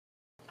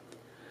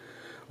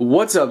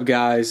What's up,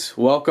 guys?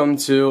 Welcome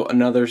to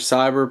another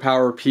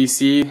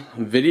CYBERPOWERPC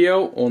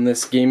video on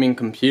this gaming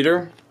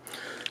computer.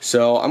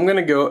 So I'm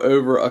gonna go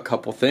over a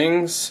couple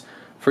things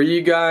for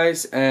you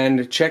guys,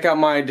 and check out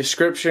my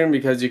description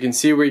because you can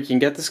see where you can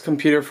get this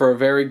computer for a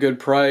very good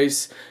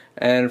price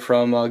and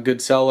from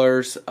good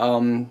sellers.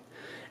 And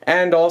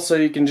also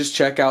you can just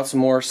check out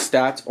some more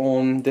stats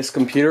on this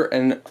computer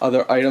and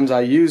other items I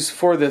use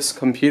for this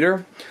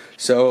computer.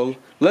 So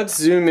let's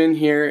zoom in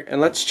here and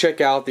let's check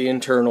out the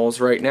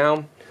internals right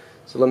now.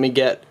 So let me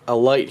get a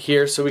light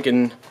here so we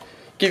can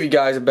give you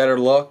guys a better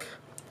look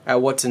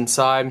at what's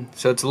inside.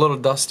 So it's a little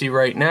dusty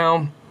right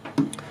now.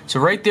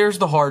 So right there's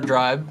the hard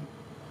drive.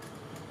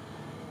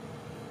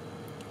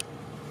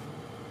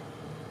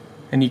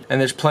 And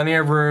there's plenty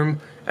of room,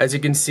 as you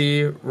can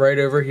see right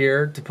over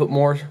here, to put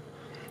more,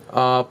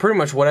 pretty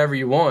much whatever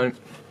you want.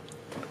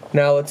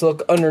 Now let's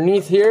look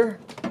underneath here.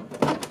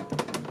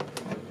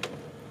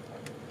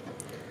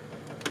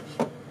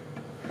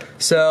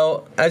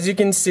 So as you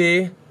can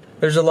see,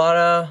 there's a lot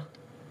of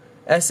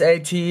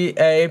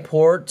SATA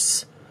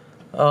ports,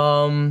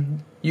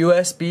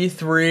 USB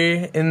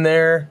 3 in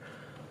there,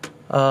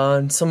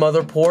 and some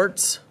other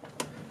ports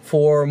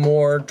for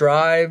more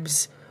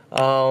drives,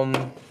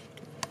 a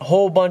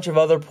whole bunch of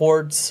other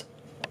ports.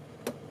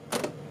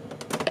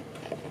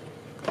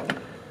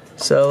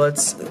 So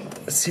let's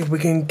see if we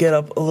can get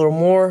up a little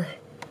more.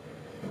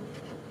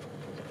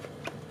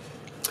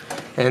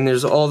 And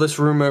there's all this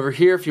room over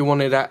here if you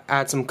wanted to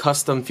add some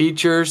custom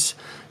features.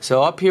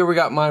 So up here we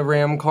got my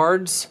RAM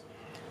cards.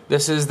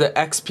 This is the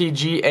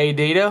XPGA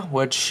data,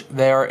 which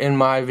they are in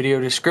my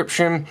video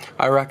description.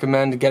 I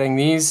recommend getting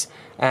these,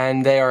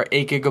 and they are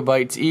 8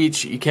 gigabytes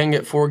each. You can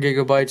get 4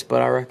 gigabytes,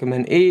 but I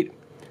recommend 8.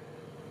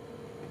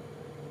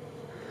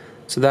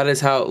 So that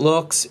is how it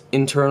looks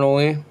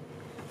internally.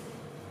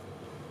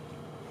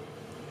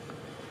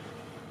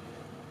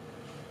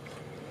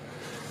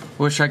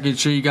 Wish I could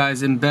show you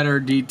guys in better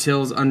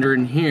details under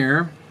in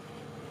here,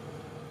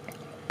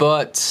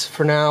 but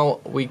for now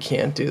we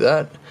can't do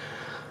that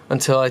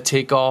until I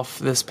take off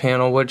this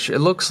panel, which it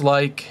looks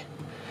like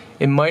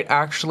it might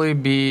actually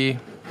be.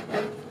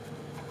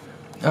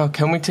 Oh,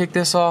 can we take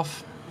this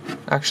off?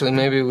 Actually,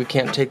 maybe we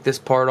can't take this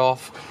part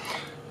off.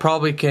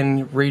 Probably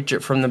can reach it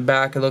from the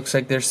back. It looks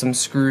like there's some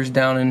screws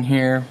down in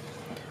here.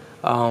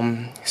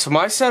 So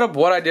my setup,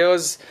 what I do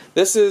is,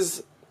 this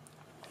is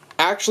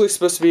actually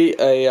supposed to be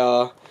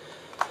a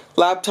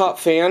laptop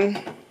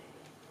fan.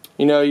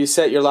 You know, you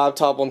set your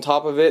laptop on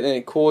top of it and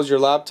it cools your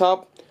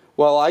laptop.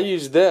 Well, I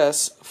use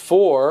this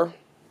for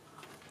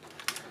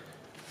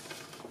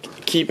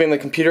keeping the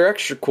computer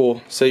extra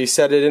cool. So you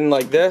set it in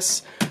like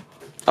this.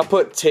 I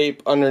put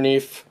tape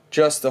underneath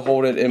just to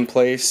hold it in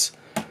place.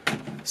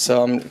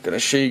 So I'm going to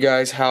show you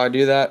guys how I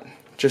do that.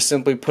 Just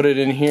simply put it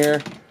in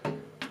here,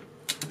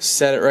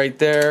 set it right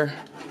there,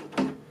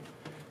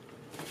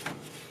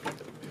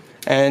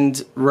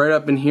 and right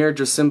up in here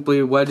just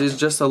simply wedges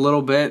just a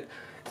little bit.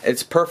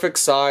 It's perfect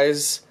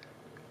size,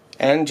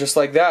 and just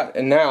like that.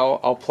 And now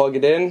I'll plug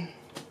it in.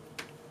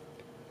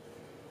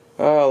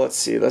 Let's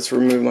see, let's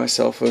remove my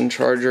cell phone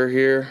charger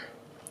here.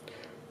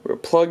 We'll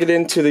plug it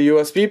into the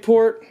USB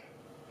port,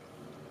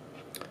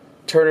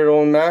 turn it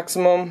on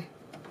maximum,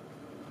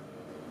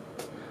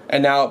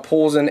 and now it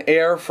pulls in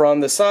air from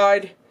the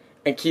side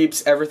and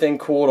keeps everything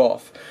cooled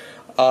off.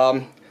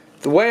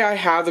 The way I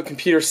have the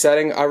computer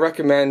setting, I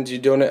recommend you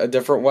doing it a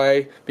different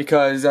way,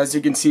 because as you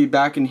can see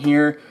back in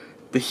here,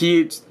 the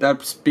heat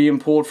that's being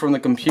pulled from the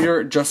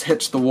computer just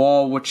hits the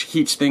wall, which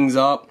heats things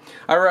up.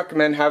 I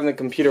recommend having the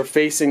computer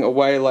facing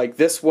away like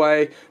this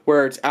way,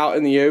 where it's out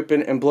in the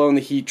open and blowing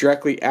the heat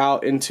directly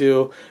out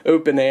into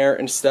open air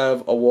instead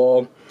of a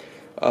wall.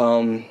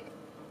 So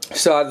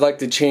I'd like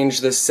to change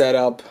this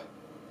setup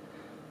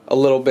a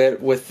little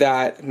bit with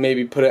that,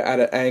 maybe put it at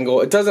an angle.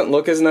 It doesn't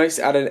look as nice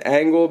at an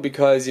angle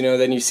because, you know,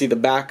 then you see the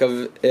back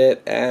of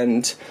it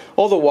and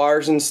all the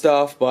wires and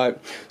stuff.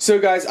 But so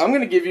guys, I'm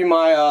gonna give you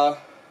my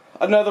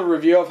another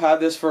review. I've had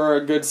this for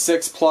a good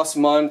 6+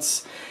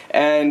 months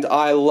and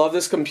I love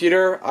this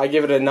computer. I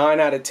give it a 9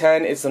 out of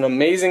 10. It's an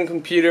amazing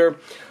computer.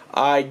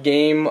 I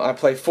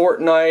play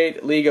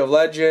Fortnite, League of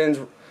Legends,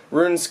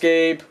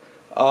 RuneScape,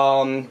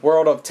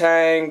 World of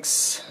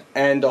Tanks,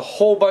 and a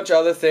whole bunch of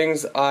other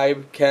things. I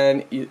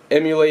can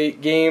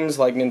emulate games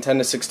like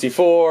Nintendo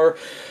 64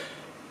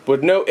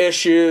 with no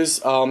issues.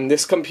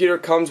 This computer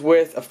comes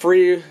with a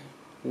free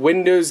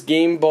Windows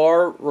Game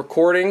Bar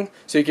recording,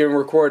 so you can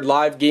record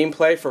live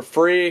gameplay for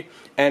free,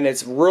 and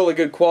it's really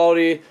good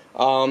quality.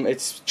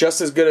 It's just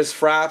as good as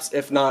Fraps,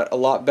 if not a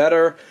lot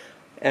better,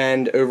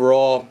 and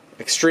overall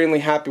extremely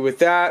happy with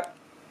that.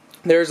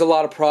 There's a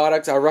lot of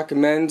products I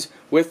recommend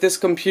with this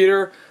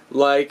computer,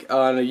 like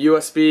a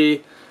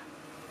USB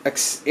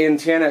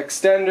antenna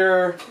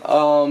extender,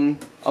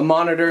 a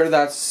monitor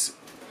that's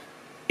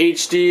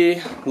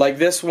HD like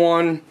this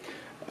one,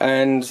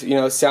 and you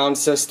know, sound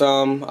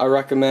system I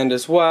recommend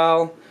as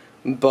well.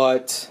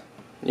 But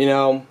you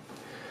know,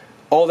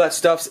 all that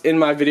stuff's in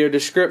my video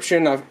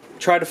description. I've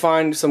tried to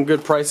find some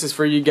good prices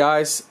for you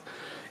guys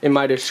in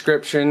my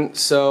description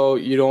so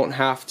you don't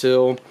have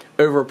to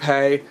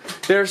overpay.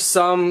 There's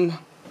some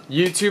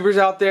YouTubers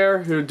out there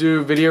who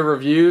do video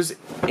reviews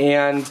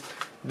and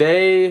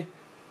they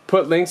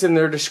put links in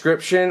their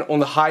description on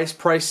the highest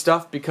priced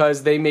stuff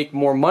because they make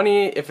more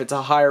money if it's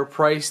a higher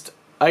priced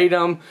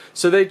item.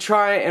 So they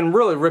try and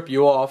really rip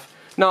you off.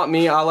 Not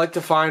me. I like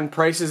to find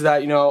prices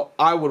that, you know,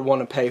 I would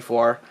want to pay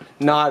for,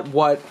 not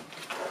what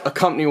a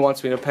company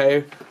wants me to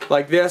pay.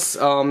 Like this.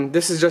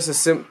 This is just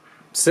a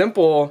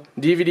simple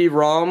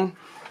DVD-ROM,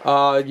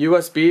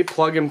 USB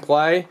plug and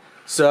play.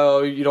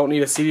 So you don't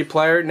need a CD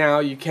player. Now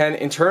you can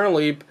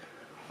internally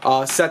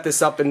set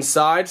this up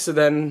inside, so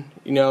then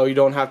you know you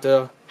don't have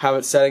to have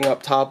it setting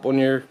up top on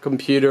your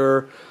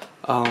computer,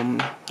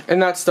 and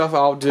that stuff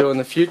I'll do in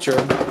the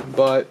future.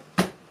 But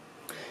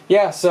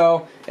yeah,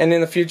 so and in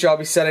the future I'll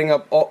be setting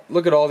up.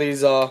 Look at all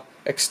these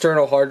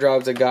external hard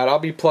drives I got. I'll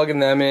be plugging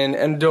them in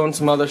and doing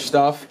some other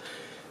stuff.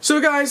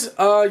 So guys,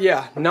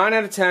 yeah, 9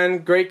 out of 10.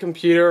 Great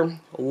computer.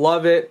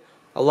 Love it.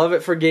 I love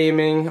it for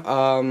gaming.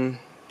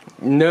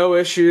 No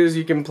issues.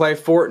 You can play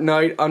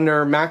Fortnite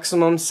under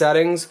maximum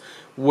settings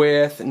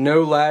with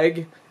no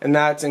lag, and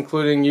that's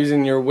including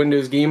using your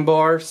Windows game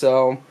bar.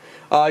 So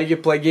you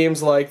can play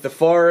games like The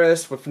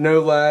Forest with no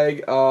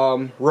lag,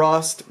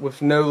 Rust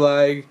with no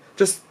lag,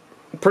 just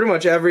pretty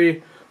much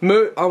every,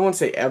 I won't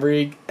say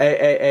every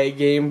AAA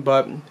game,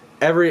 but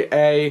every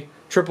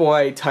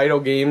AAA title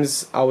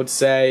games I would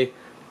say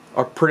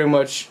are pretty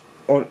much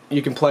on,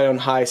 you can play on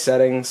high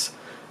settings.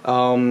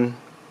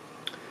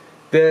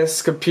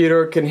 This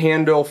computer can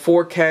handle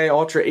 4K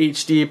Ultra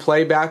HD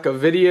playback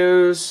of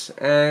videos,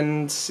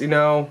 and you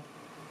know,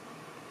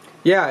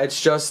 yeah,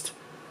 it's just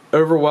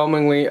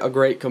overwhelmingly a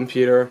great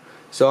computer.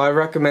 So I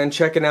recommend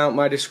checking out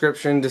my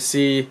description to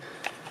see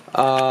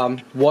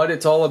what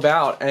it's all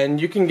about.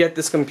 And you can get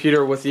this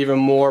computer with even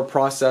more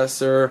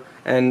processor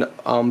and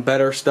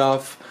better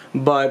stuff,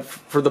 but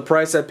for the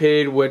price I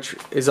paid, which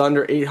is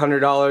under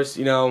 $800,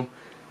 you know,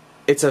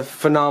 it's a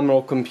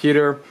phenomenal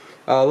computer.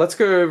 Let's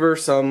go over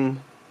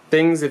some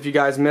things. If you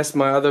guys missed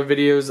my other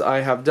videos I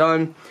have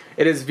done,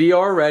 it is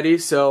VR ready,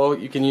 so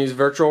you can use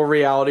virtual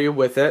reality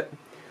with it.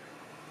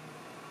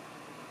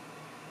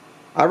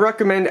 I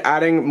recommend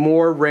adding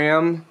more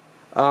RAM.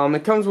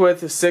 It comes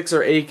with 6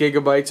 or 8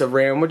 gigabytes of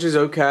RAM, which is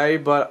okay,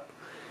 but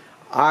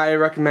I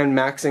recommend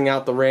maxing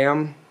out the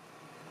RAM.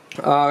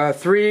 3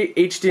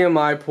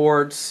 HDMI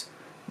ports.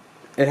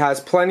 It has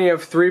plenty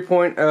of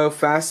 3.0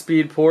 fast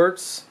speed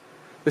ports.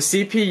 The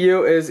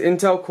CPU is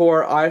Intel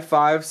Core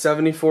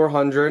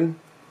i5-7400.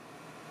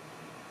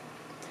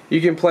 You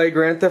can play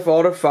Grand Theft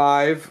Auto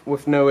 5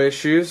 with no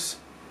issues.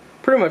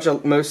 Pretty much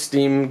most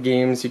Steam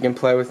games you can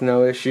play with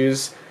no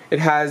issues. It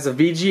has a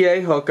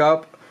VGA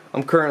hookup.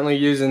 I'm currently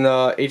using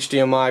the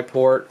HDMI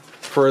port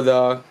for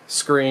the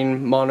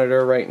screen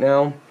monitor right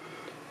now.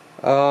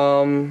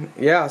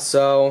 Yeah,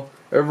 so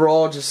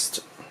overall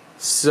just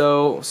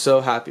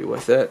so happy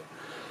with it.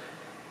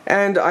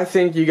 And I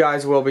think you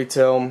guys will be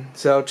too.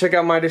 So check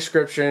out my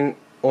description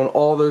on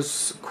all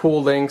those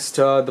cool links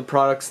to the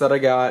products that I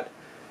got.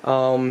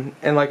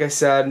 And like I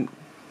said,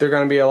 they're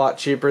going to be a lot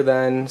cheaper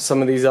than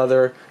some of these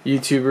other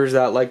YouTubers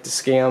that like to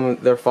scam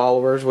their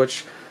followers,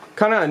 which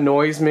kind of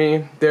annoys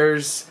me.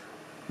 There's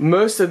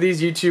most of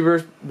these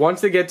YouTubers, once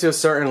they get to a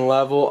certain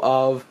level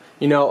of,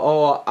 you know,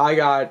 oh, I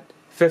got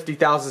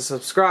 50,000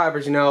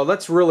 subscribers, you know,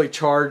 let's really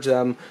charge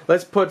them.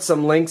 Let's put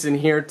some links in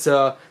here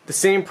to the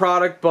same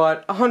product,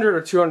 but $100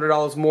 or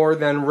 $200 more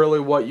than really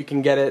what you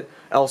can get it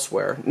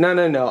elsewhere.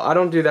 No, I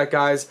don't do that,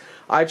 guys.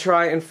 I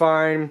try and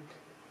find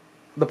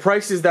the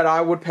prices that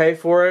I would pay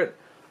for it.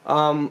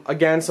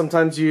 Again,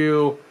 sometimes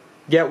you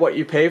get what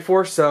you pay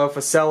for, so if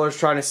a seller's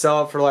trying to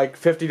sell it for like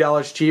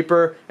 $50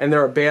 cheaper and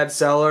they're a bad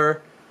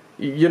seller,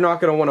 you're not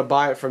going to want to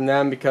buy it from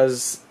them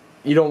because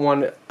you don't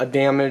want a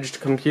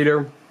damaged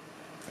computer.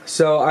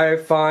 So I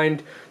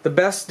find the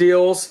best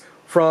deals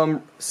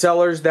from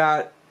sellers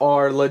that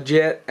are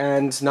legit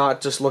and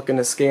not just looking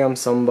to scam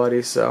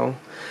somebody. So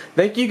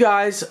thank you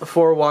guys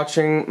for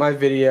watching my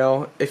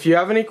video. If you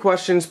have any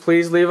questions,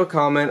 please leave a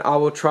comment. I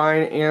will try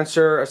and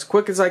answer as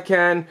quick as I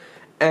can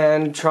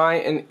and try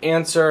and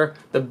answer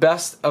the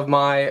best of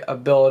my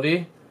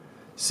ability.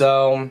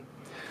 So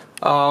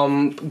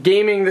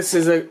gaming, this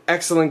is an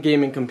excellent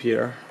gaming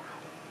computer.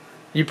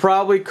 You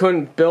probably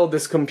couldn't build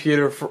this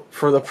computer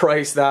for the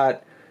price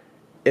that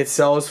it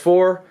sells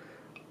for.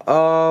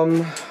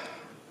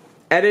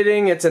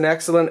 Editing, it's an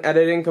excellent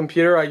editing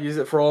computer. I use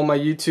it for all my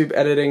YouTube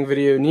editing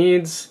video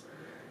needs.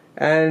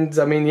 And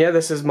I mean, yeah,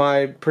 this is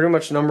my pretty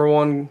much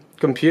 #1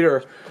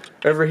 computer.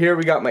 Over here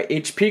we got my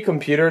HP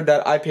computer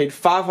that I paid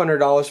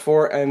 $500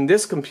 for, and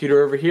this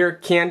computer over here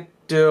can't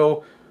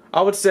do,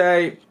 I would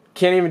say,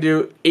 can't even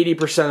do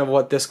 80% of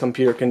what this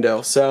computer can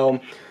do. So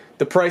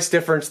the price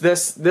difference,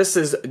 this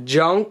is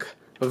junk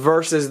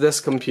versus this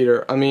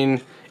computer. I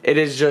mean, it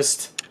is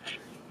just,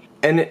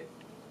 and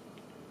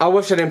I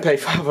wish I didn't pay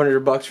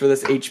 $500 for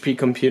this HP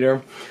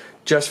computer,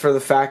 just for the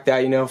fact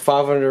that, you know,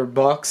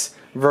 $500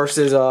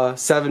 versus a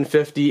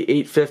 $750,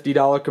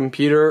 $850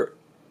 computer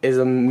is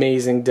an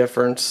amazing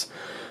difference.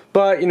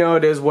 but you know,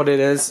 it is what it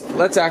is.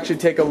 Let's actually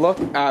take a look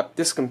at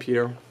this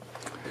computer.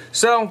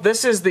 So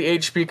this is the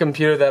HP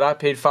computer that I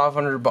paid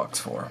 $500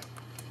 for.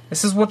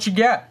 This is what you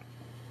get.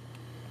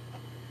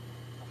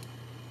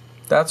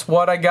 That's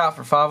what I got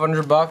for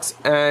 $500,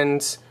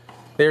 and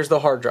there's the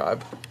hard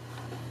drive.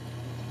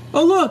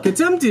 Oh look,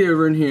 it's empty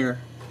over in here.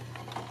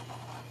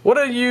 What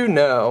do you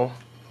know?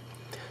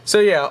 So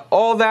yeah,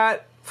 all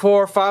that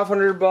for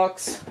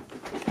 $500.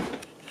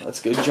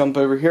 Let's go jump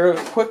over here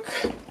real quick.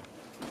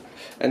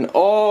 And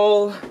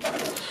all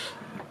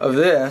of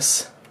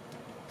this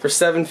for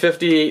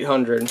 $750,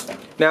 $800.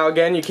 Now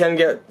again, you can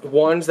get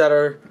ones that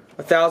are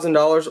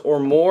 $1,000 or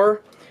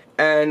more,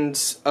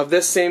 and of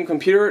this same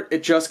computer,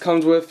 it just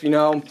comes with, you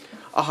know,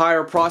 a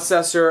higher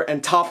processor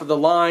and top of the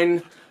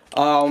line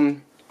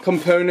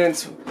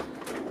components,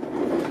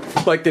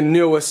 like the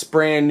newest,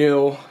 brand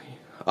new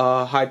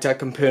high-tech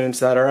components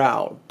that are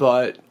out.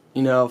 But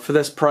you know, for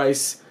this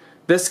price,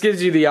 this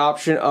gives you the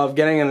option of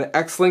getting an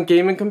excellent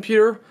gaming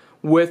computer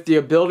with the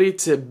ability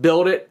to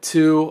build it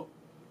to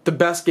the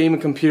best gaming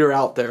computer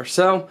out there.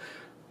 So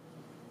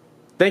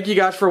thank you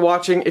guys for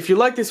watching. If you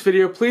like this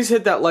video, please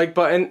hit that like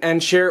button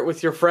and share it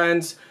with your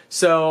friends,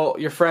 so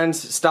your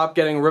friends stop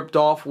getting ripped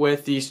off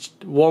with these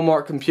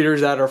Walmart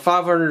computers that are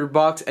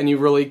 $500 and you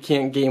really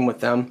can't game with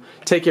them.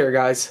 Take care,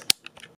 guys.